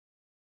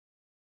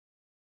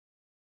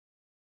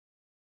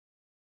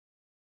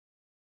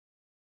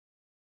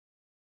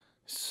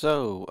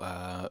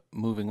So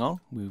moving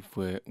on,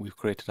 we've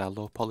created our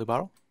low poly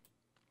barrel.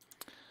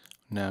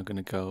 Now going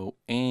to go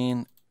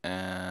in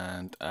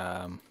and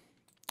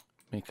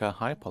make a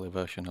high poly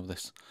version of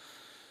this.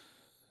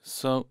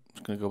 So I'm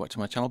just going to go back to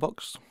my channel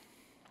box.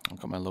 I've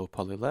got my low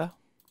poly layer.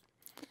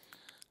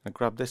 I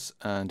grab this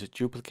and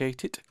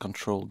duplicate it,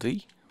 Control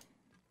D,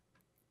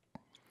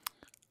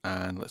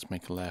 and let's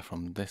make a layer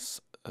from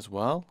this as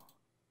well.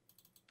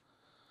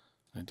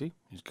 I do.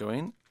 Just go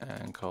in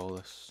and call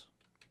this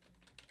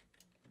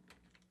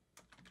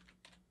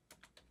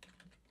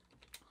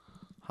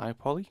high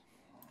poly,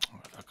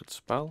 if I could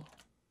spell,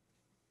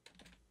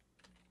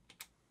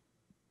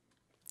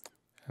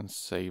 and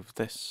save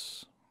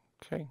this.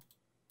 Okay,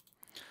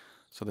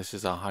 so this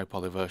is our high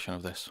poly version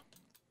of this.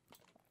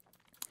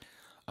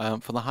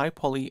 For the high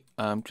poly,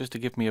 just to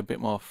give me a bit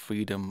more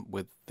freedom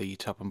with the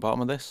top and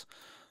bottom of this,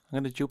 I'm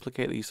going to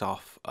duplicate these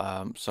off.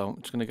 So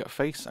I'm just going to get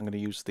face. I'm going to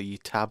use the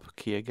tab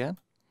key again,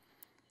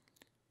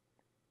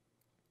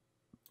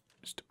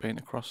 just to paint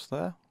across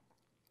there.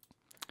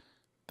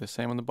 The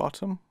same on the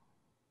bottom.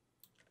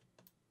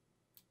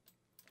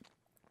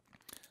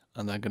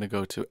 And then I'm going to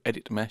go to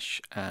Edit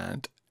Mesh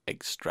and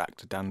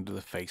Extract down to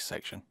the face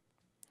section.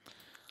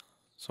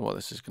 So what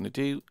this is going to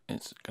do,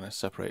 it's going to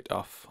separate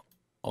off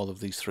all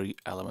of these three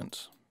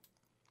elements.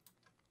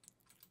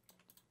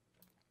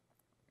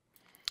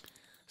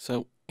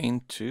 So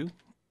into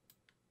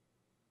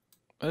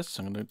this,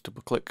 I'm going to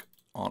double click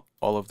on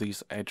all of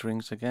these edge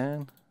rings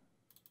again.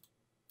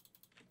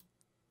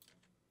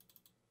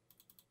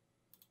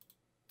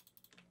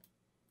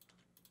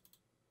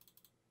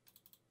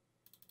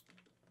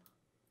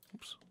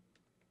 Oops.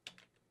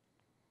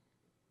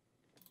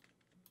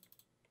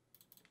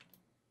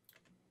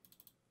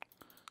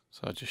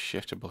 So just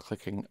shift double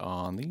clicking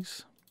on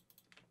these.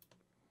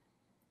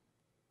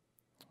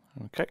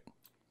 Okay.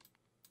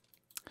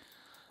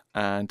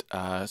 And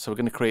so we're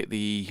going to create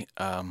the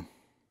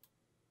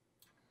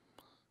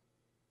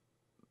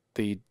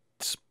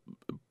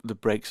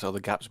breaks or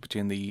the gaps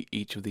between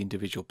each of the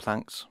individual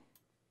planks.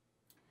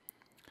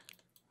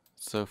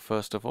 So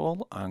first of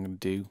all, I'm going to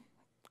do,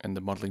 in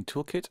the modeling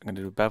toolkit, I'm going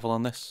to do a bevel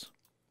on this.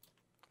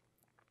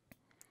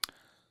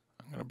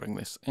 I'm going to bring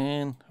this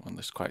in, and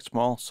this is quite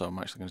small, so I'm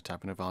actually going to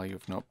type in a value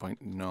of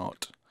 0.0,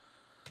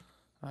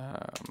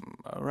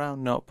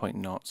 around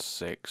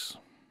 0.06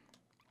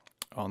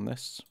 on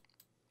this.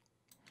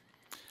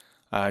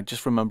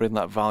 Just remembering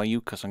that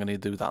value because I'm going to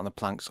do that on the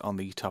planks on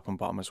the top and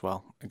bottom as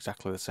well,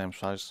 exactly the same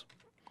size.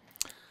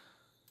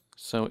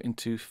 So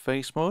into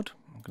face mode,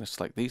 I'm going to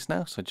select these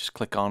now. So just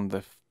click on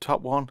the top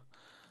one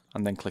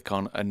and then click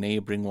on a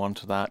neighboring one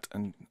to that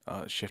and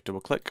shift double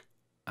click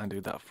and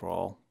do that for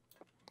all.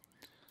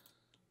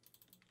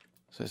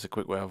 So it's a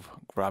quick way of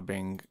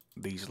grabbing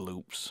these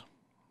loops.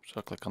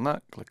 So click on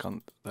that, click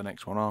on the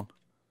next one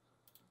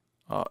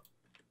on,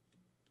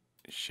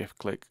 shift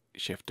click,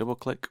 shift double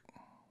click.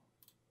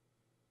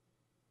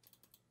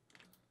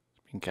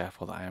 Being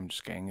careful that I am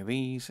just getting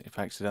these. If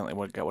I accidentally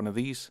won't get one of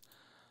these,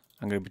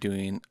 I'm going to be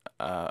doing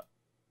like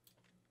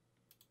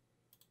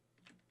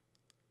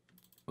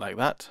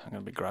that. I'm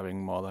going to be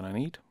grabbing more than I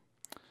need.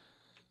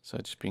 So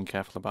just being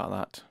careful about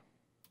that.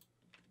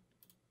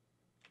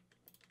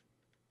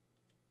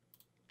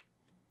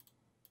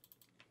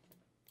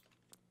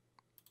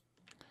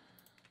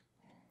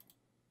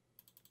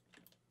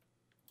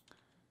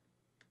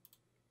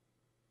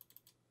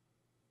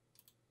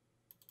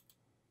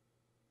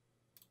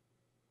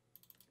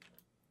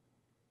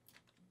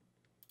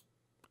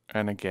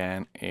 And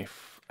again,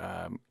 if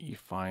you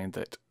find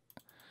that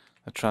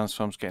the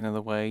transform's getting in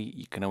the way,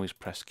 you can always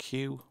press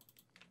Q.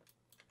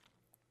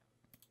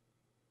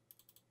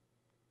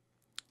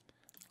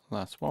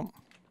 Last one.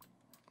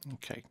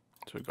 Okay,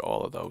 so we've got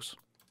all of those.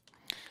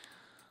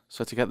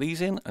 So to get these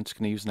in, I'm just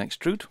going to use an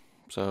extrude.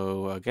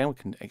 So again, we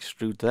can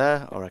extrude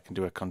there, or I can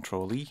do a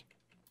Control E.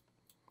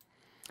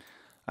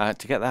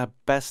 To get the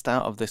best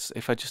out of this,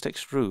 if I just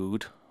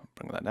extrude,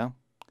 bring that down,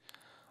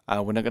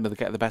 we're not going to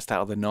get the best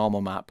out of the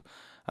normal map.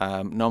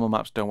 Normal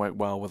maps don't work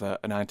well with a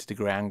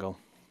 90-degree angle.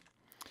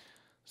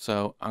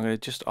 So I'm going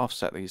to just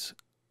offset these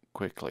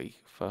quickly.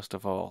 First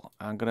of all,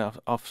 I'm going to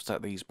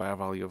offset these by a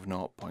value of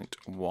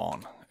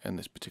 0.1 in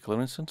this particular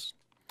instance.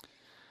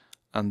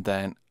 And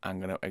then I'm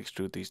going to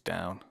extrude these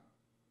down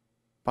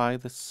by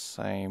the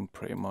same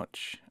pretty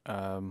much.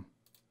 And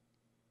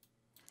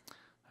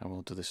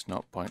we'll do this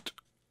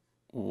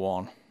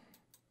 0.1.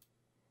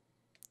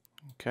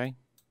 Okay.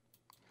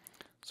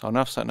 So I'll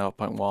offset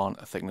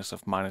 0.1, a thickness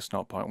of minus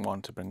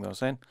 0.1 to bring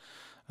those in.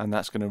 And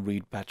that's going to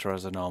read better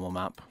as a normal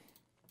map.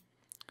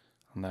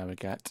 And there we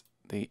get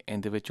the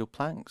individual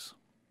planks.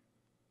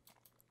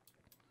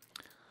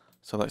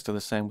 So let's do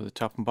the same with the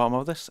top and bottom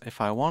of this.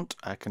 If I want,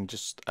 I can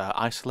just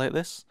isolate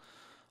this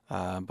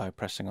by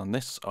pressing on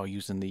this or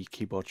using the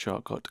keyboard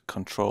shortcut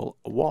Control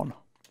 1.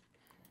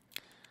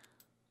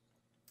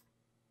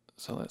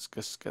 So let's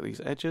just get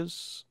these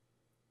edges.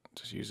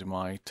 Just using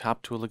my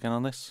tab tool again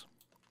on this.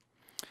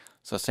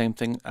 So same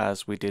thing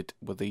as we did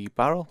with the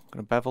barrel. I'm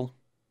going to bevel.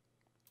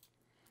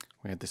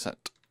 We had this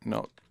at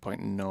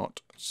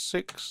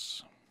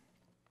 0.06.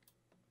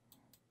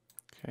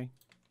 Okay.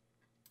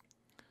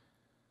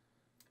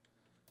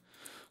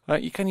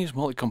 You can use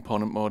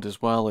multi-component mode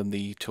as well in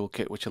the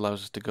toolkit, which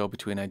allows us to go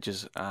between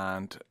edges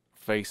and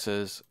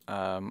faces.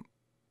 It's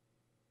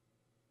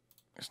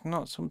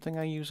not something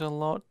I use a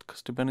lot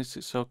because, to be honest,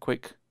 it's so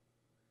quick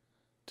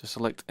to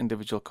select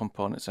individual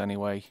components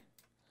anyway.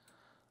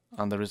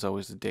 And there is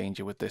always the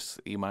danger with this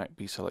that you might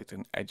be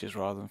selecting edges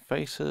rather than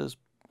faces,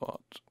 but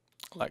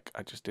like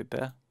I just did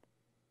there.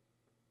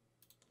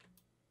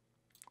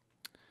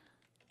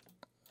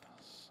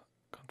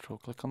 Control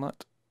click on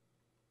that.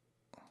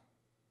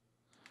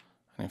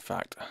 And in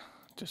fact,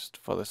 just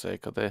for the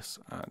sake of this,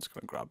 I'm just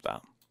going to grab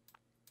that.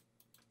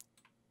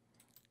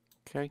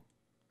 Okay.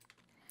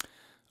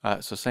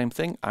 So same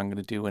thing, I'm going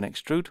to do an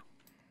extrude.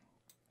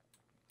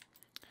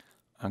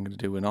 I'm going to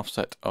do an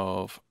offset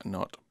of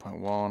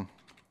 0.1.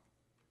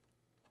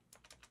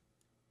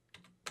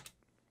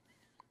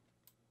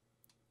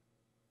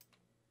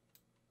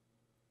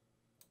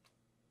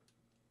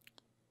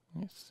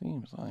 It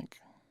seems like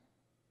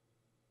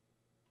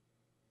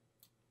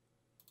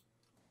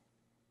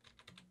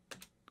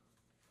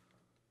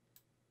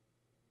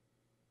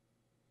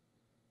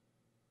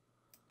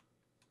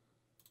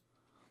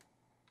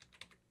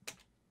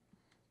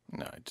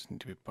no, it doesn't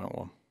need to be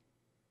 0.1.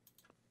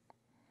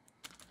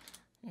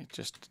 It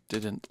just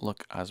didn't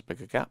look as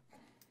big a gap.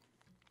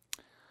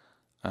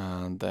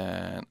 And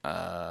then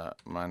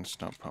minus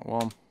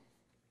 0.1.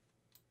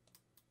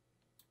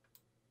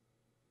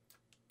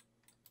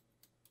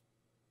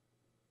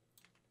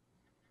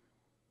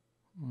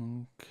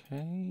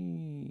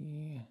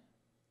 Okay.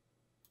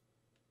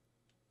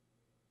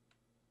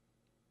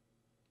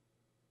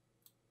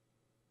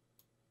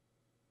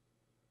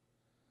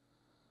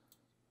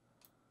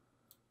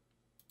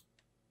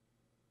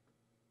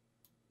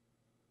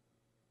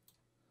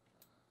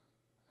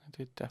 I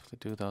did definitely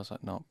do those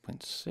at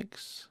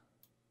 0.6.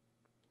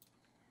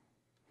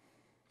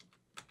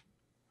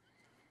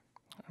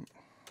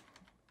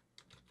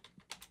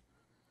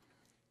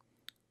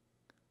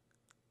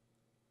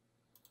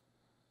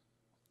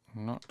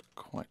 I'm not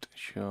quite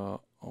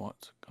sure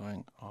what's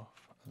going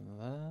off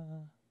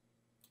there.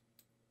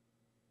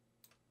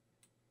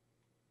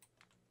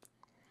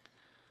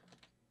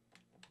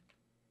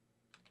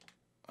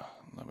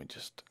 Let me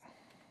just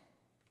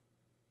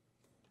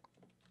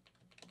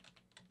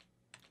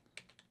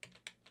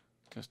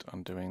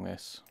undoing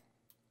this.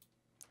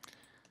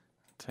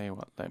 Tell you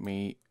what, let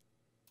me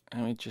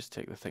just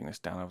take the thickness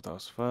down of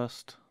those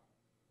first.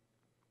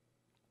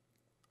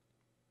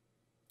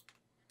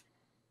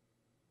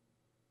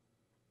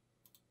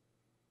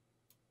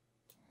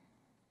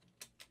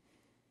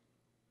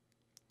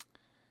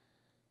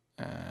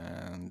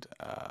 And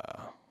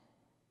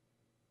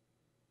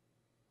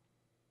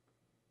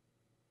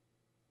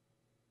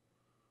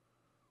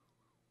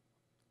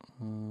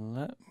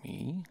let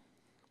me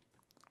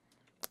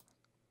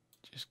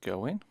just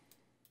go in.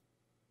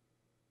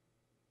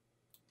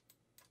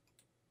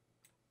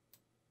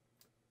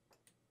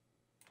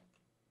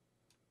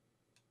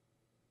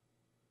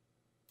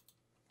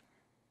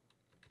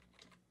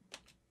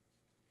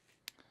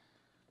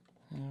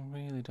 I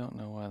really don't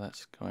know why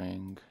that's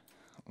going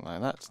like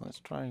that, so let's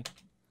try.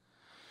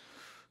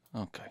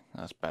 Okay,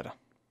 that's better.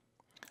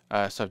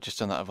 So I've just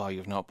done that a value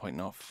of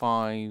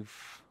 0.05.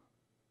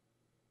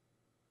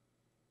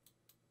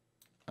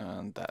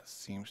 And that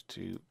seems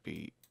to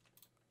be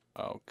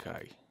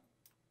okay.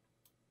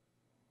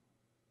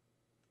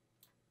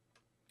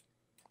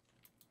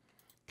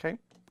 Okay,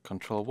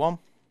 Control 1.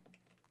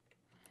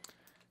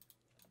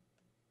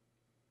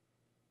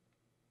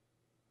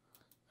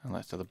 And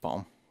let's do the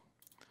bottom.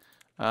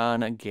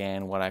 And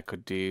again, what I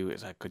could do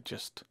is I could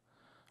just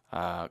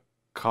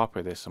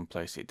copy this and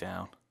place it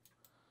down.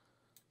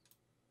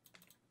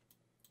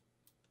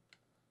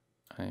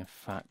 And in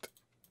fact,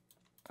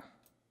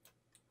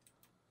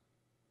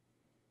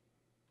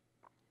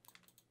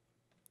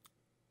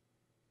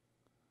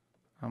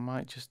 I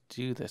might just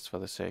do this for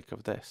the sake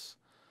of this.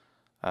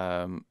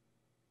 I'm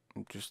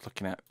just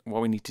looking at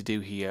what we need to do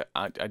here.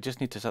 I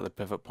just need to set the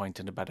pivot point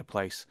in a better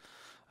place,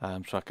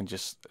 so I can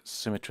just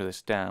symmetry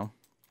this down.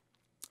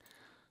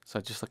 So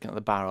just looking at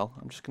the barrel,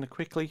 I'm just going to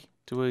quickly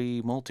do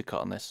a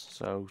multi-cut on this.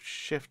 So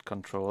Shift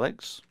Control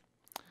X,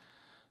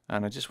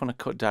 and I just want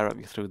to cut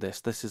directly through this.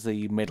 This is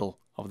the middle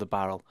of the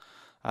barrel.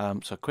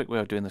 So a quick way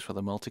of doing this with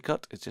a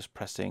multi-cut is just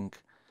pressing.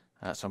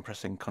 So I'm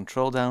pressing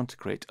Control down to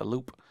create a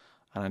loop,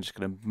 and I'm just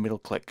going to middle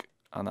click,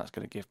 and that's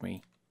going to give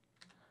me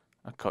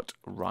a cut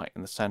right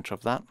in the center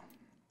of that.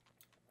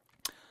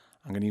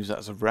 I'm going to use that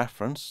as a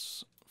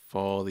reference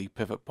for the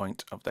pivot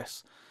point of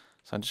this.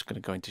 So I'm just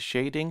going to go into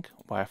shading,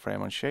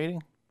 wireframe on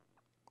shading,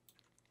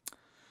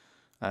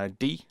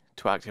 D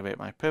to activate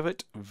my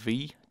pivot,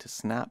 V to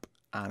snap,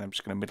 and I'm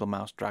just going to middle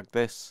mouse drag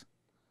this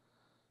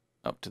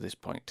up to this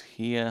point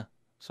here.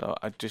 So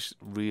I'm just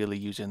really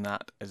using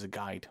that as a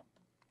guide.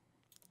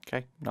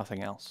 Okay,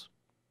 nothing else.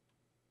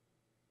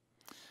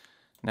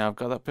 Now I've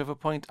got that pivot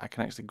point, I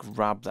can actually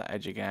grab that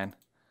edge again,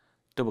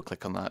 double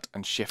click on that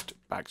and shift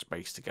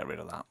backspace to get rid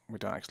of that. We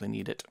don't actually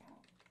need it.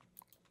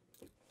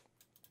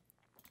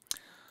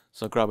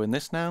 So grabbing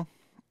this now,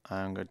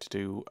 I'm going to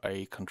do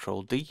a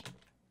Control D,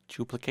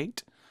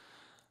 duplicate.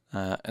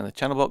 In the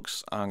channel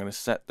box, I'm going to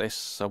set this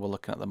so we're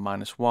looking at the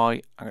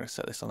 -y. I'm going to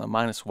set this on the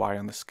 -y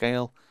on the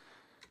scale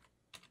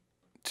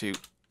to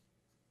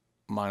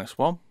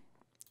 -1,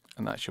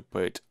 and that should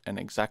put it in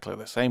exactly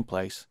the same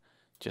place,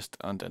 just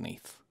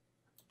underneath.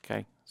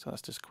 Okay, so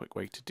that's just a quick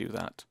way to do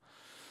that.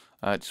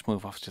 Just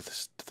move off to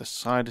the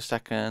side a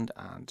second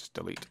and just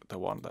delete the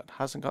one that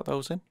hasn't got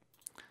those in,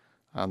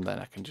 and then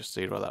I can just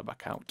zero that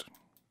back out.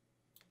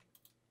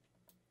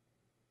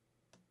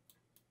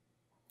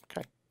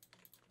 Okay.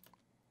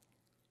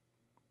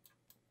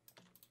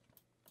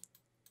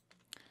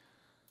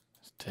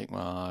 Let's take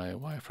my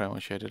wireframe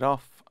unshaded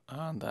off,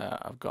 and there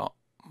I've got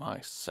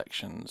my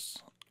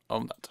sections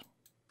on that.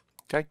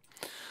 Okay,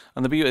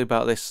 and the beauty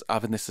about this,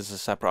 having this as a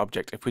separate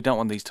object, if we don't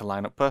want these to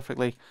line up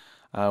perfectly,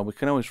 we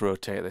can always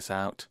rotate this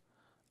out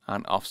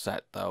and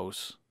offset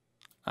those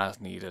as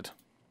needed.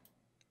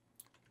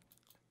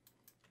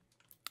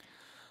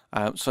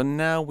 So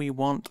now we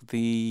want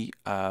the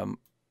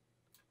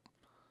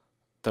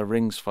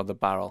rings for the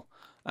barrel,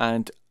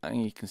 and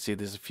you can see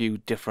there's a few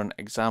different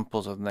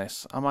examples of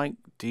this. I might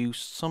do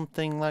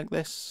something like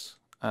this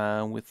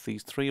with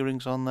these 3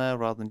 rings on there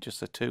rather than just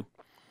the 2.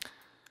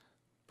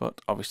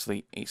 But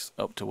obviously it's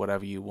up to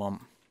whatever you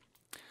want.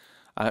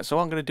 So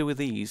what I'm going to do with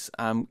these,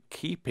 I'm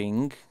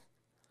keeping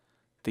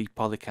the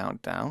poly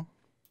count down.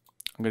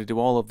 I'm going to do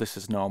all of this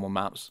as normal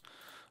maps.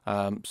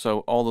 So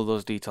all of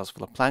those details for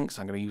the planks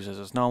I'm going to use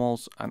as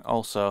normals, and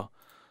also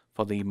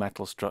for the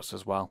metal struts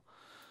as well.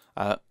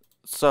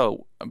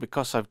 So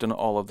because I've done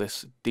all of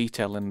this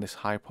detail in this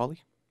high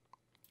poly,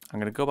 I'm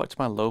going to go back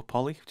to my low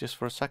poly just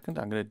for a second.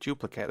 I'm going to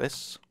duplicate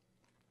this.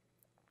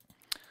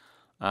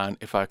 And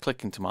if I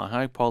click into my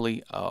high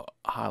poly, I'll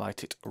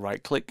highlight it,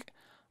 right click,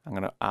 I'm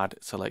going to add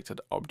selected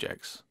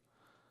objects.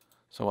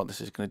 So what this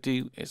is going to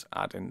do is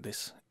add in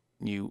this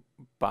new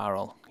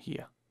barrel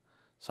here.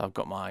 So I've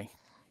got my,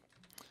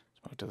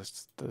 let's move to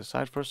this to the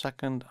side for a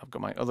second, I've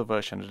got my other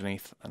version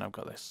underneath, and I've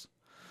got this.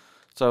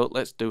 So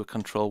let's do a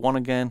Control 1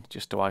 again,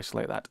 just to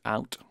isolate that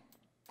out.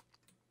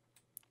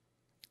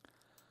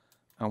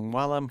 And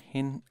while I'm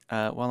here,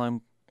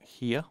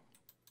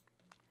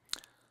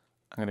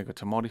 I'm going to go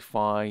to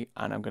Modify,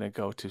 and I'm going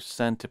to go to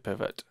Center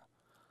Pivot,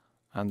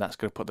 and that's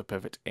going to put the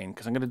pivot in,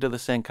 because I'm going to do the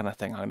same kind of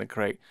thing. I'm going to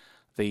create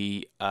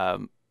the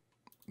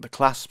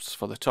clasps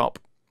for the top,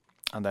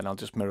 and then I'll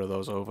just mirror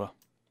those over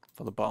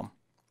for the bottom.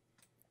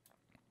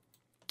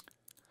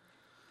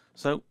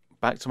 So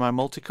back to my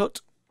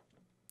multi-cut,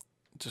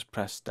 just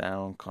press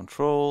down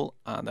Control,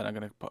 and then I'm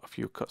going to put a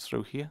few cuts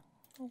through here.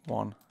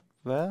 One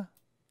there.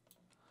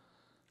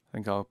 I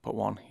think I'll put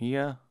one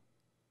here.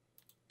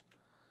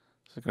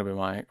 So it's going to be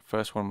my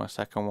first one, my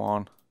second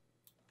one,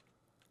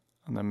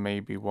 and then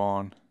maybe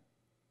one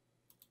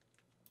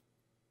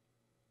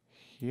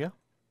here.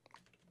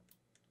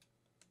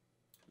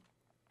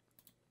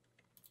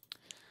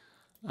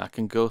 I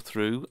can go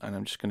through, and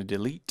I'm just going to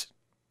delete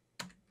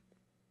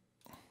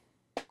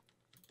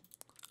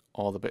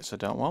all the bits I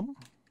don't want.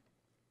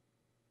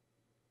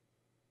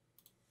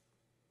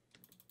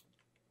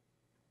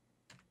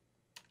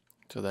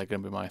 So they're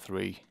going to be my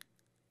 3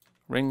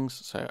 rings.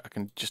 So I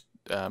can just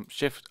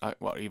shift,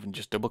 well, even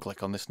just double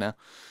click on this now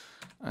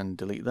and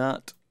delete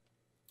that.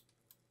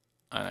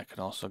 And I can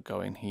also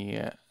go in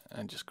here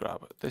and just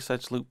grab this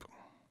edge loop.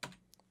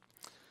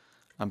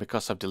 And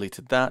because I've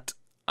deleted that,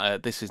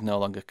 this is no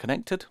longer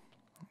connected.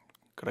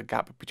 Got a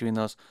gap between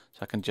those, so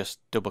I can just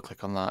double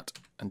click on that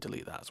and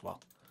delete that as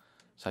well.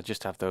 So I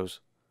just have those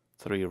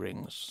 3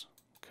 rings.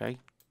 Okay.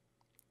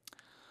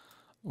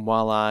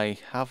 While I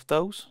have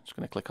those, I'm just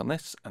going to click on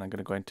this, and I'm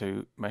going to go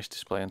into Mesh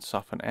Display and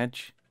Soften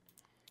Edge.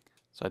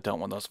 So I don't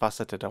want those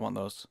facet, I don't want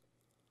those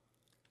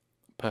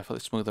perfectly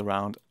smooth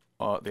around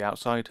or the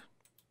outside.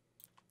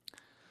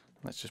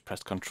 Let's just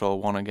press Control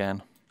 1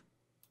 again.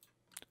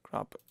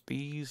 Grab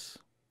these.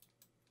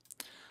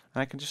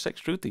 And I can just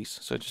extrude these.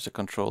 So just a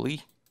Control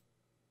E.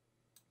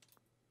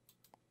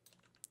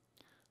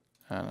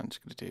 And I'm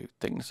just going to do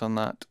thickness on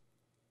that.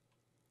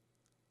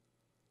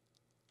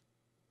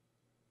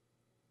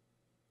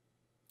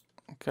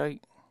 Okay.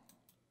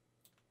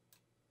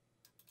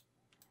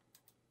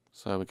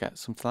 So we get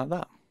something like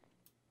that.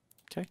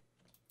 Okay.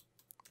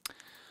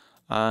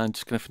 And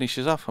just going to finish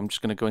this off. I'm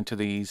just going to go into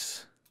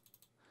these.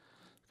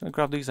 I'm going to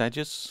grab these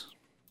edges.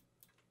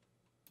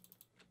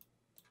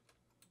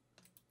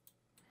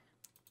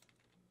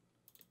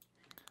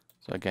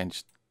 So again,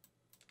 just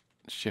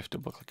shift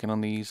double clicking on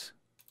these.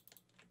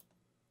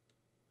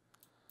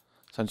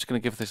 So I'm just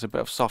going to give this a bit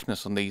of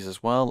softness on these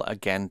as well.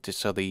 Again, just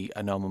so the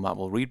normal map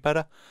will read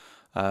better.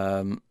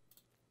 And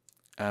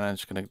I'm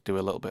just going to do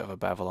a little bit of a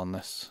bevel on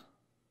this.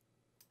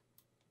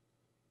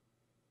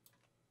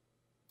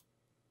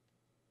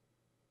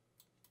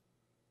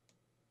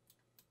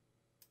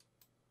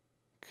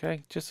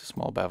 Okay, just a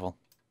small bevel.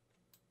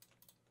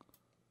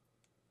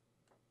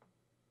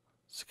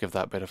 To give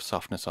that bit of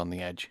softness on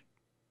the edge.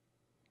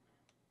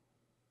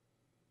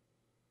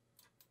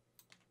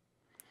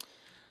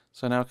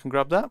 So now I can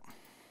grab that.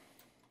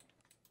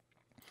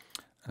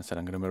 I said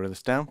I'm going to mirror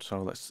this down,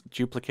 so let's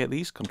duplicate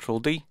these, Control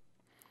D.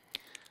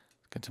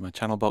 Get to my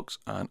channel box,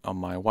 and on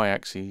my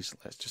y-axis,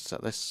 let's just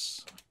set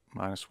this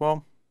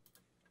 -1.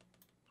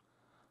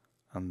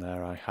 And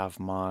there I have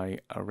my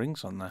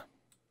rings on there.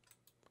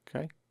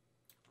 Okay.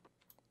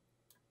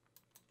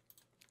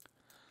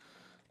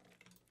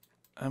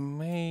 I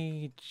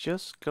may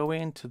just go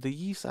into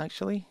these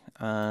actually,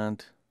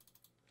 and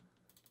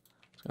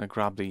I'm going to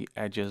grab the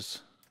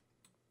edges.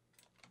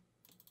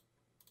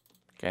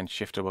 Again,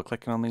 shift double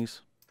clicking on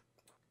these.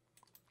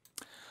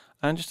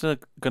 I'm just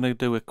going to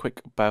do a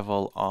quick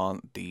bevel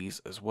on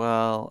these as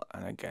well,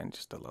 and again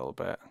just a little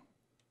bit,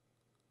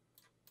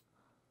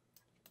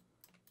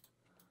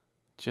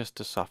 just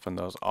to soften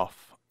those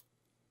off.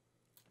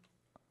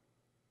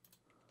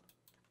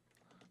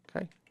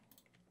 Okay,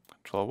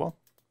 Control 1.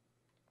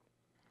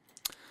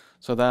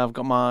 So there I've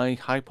got my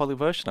high poly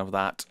version of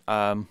that.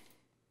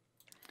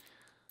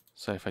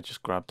 So if I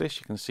just grab this,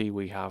 you can see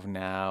we have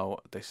now,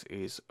 this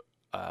is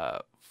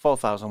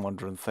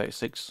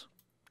 4,136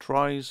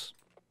 tries.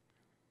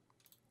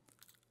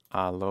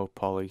 Our low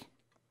poly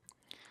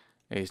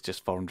is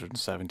just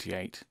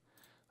 478.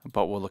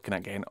 But we're looking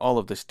at getting all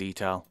of this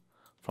detail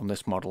from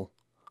this model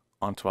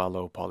onto our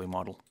low poly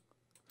model.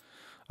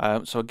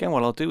 So again,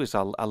 what I'll do is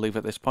I'll leave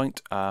at this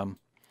point. And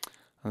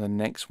the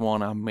next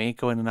one, I may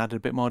go in and add a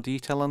bit more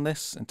detail on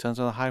this in terms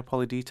of the high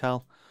poly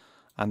detail.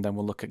 And then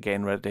we'll look at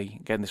getting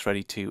this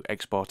ready to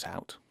export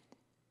out.